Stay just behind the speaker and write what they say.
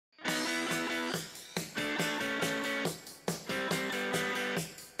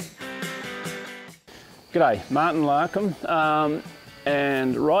G'day, Martin Larcombe,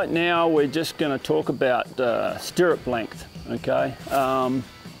 and right now we're just going to talk about stirrup length, okay?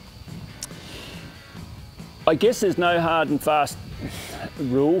 I guess there's no hard and fast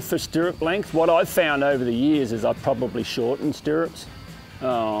rule for stirrup length. What I've found over the years is I've probably shortened stirrups. You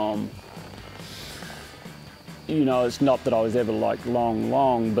know, it's not that I was ever like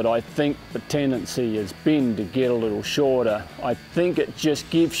long, but I think the tendency has been to get a little shorter. I think it just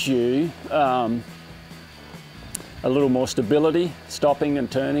gives you a little more stability, stopping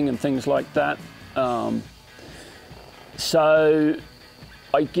and turning and things like that. So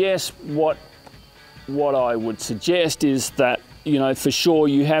I guess what I would suggest is that, you know, for sure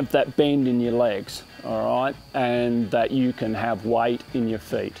you have that bend in your legs, all right, and that you can have weight in your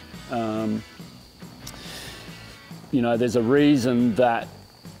feet. You know, there's a reason that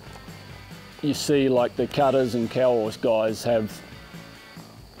you see like the cutters and cow horse guys have,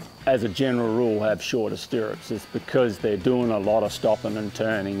 as a general rule, have shorter stirrups. It's because they're doing a lot of stopping and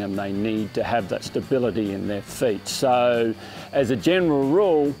turning and they need to have that stability in their feet. So as a general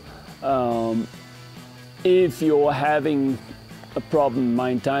rule, if you're having a problem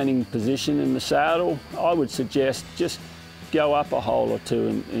maintaining position in the saddle, I would suggest just go up a hole or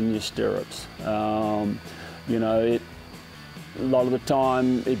two in your stirrups. You know, a lot of the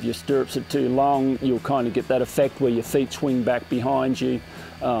time, if your stirrups are too long, you'll kind of get that effect where your feet swing back behind you.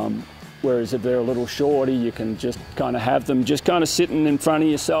 Whereas if they're a little shorter, you can just kind of have them just kind of sitting in front of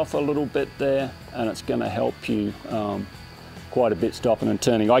yourself a little bit there, and it's going to help you quite a bit stopping and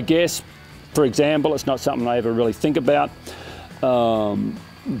turning. I guess, for example, it's not something I ever really think about,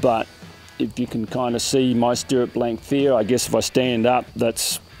 but if you can kind of see my stirrup length here, I guess if I stand up,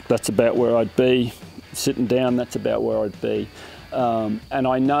 that's about where I'd be. Sitting down, that's about where I'd be. And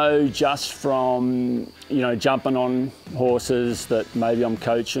I know just from, you know, jumping on horses that maybe I'm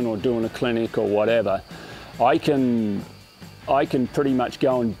coaching or doing a clinic or whatever, I can pretty much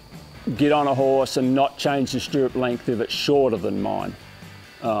go and get on a horse and not change the stirrup length if it's shorter than mine.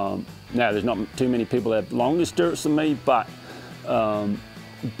 Now, there's not too many people that have longer stirrups than me, but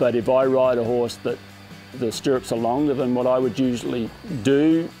if I ride a horse that the stirrups are longer than what I would usually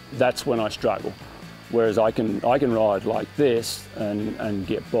do, that's when I struggle. Whereas I can ride like this and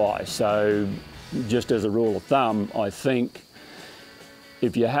get by. So just as a rule of thumb, I think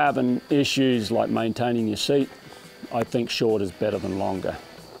if you're having issues like maintaining your seat, I think short is better than longer.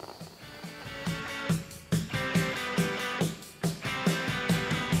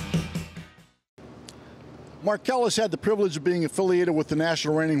 Markel has had the privilege of being affiliated with the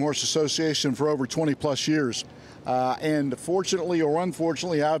National Reining Horse Association for over 20+ years. And fortunately or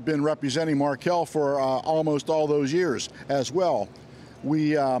unfortunately, I've been representing Markel for almost all those years as well.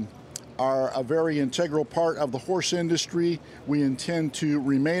 We are a very integral part of the horse industry. We intend to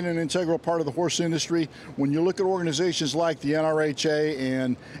remain an integral part of the horse industry. When you look at organizations like the NRHA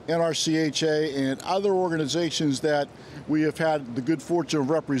and NRCHA and other organizations that we have had the good fortune of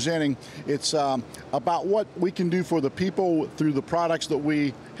representing, it's about what we can do for the people through the products that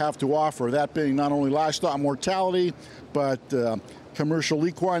we have to offer, that being not only livestock mortality, but commercial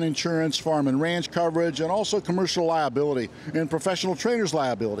equine insurance, farm and ranch coverage, and also commercial liability and professional trainers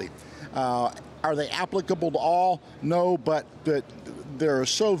liability. Are they applicable to all? No, but there are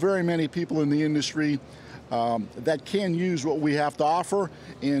so very many people in the industry that can use what we have to offer,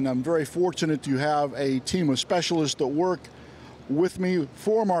 and I'm very fortunate to have a team of specialists that work with me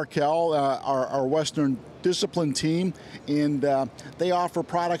for Markel, our Western discipline team, and they offer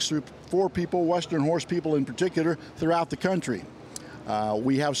products for people, Western horse people in particular, throughout the country.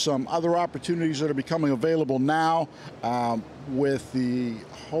 We have some other opportunities that are becoming available now with the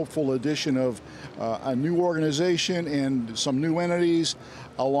hopeful addition of a new organization and some new entities,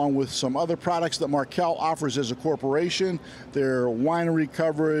 along with some other products that Markel offers as a corporation. Their winery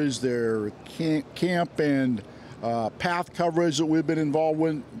coverage, their camp and path coverage that we've been involved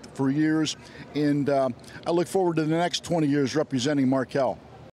with for years. And I look forward to the next 20 years representing Markel.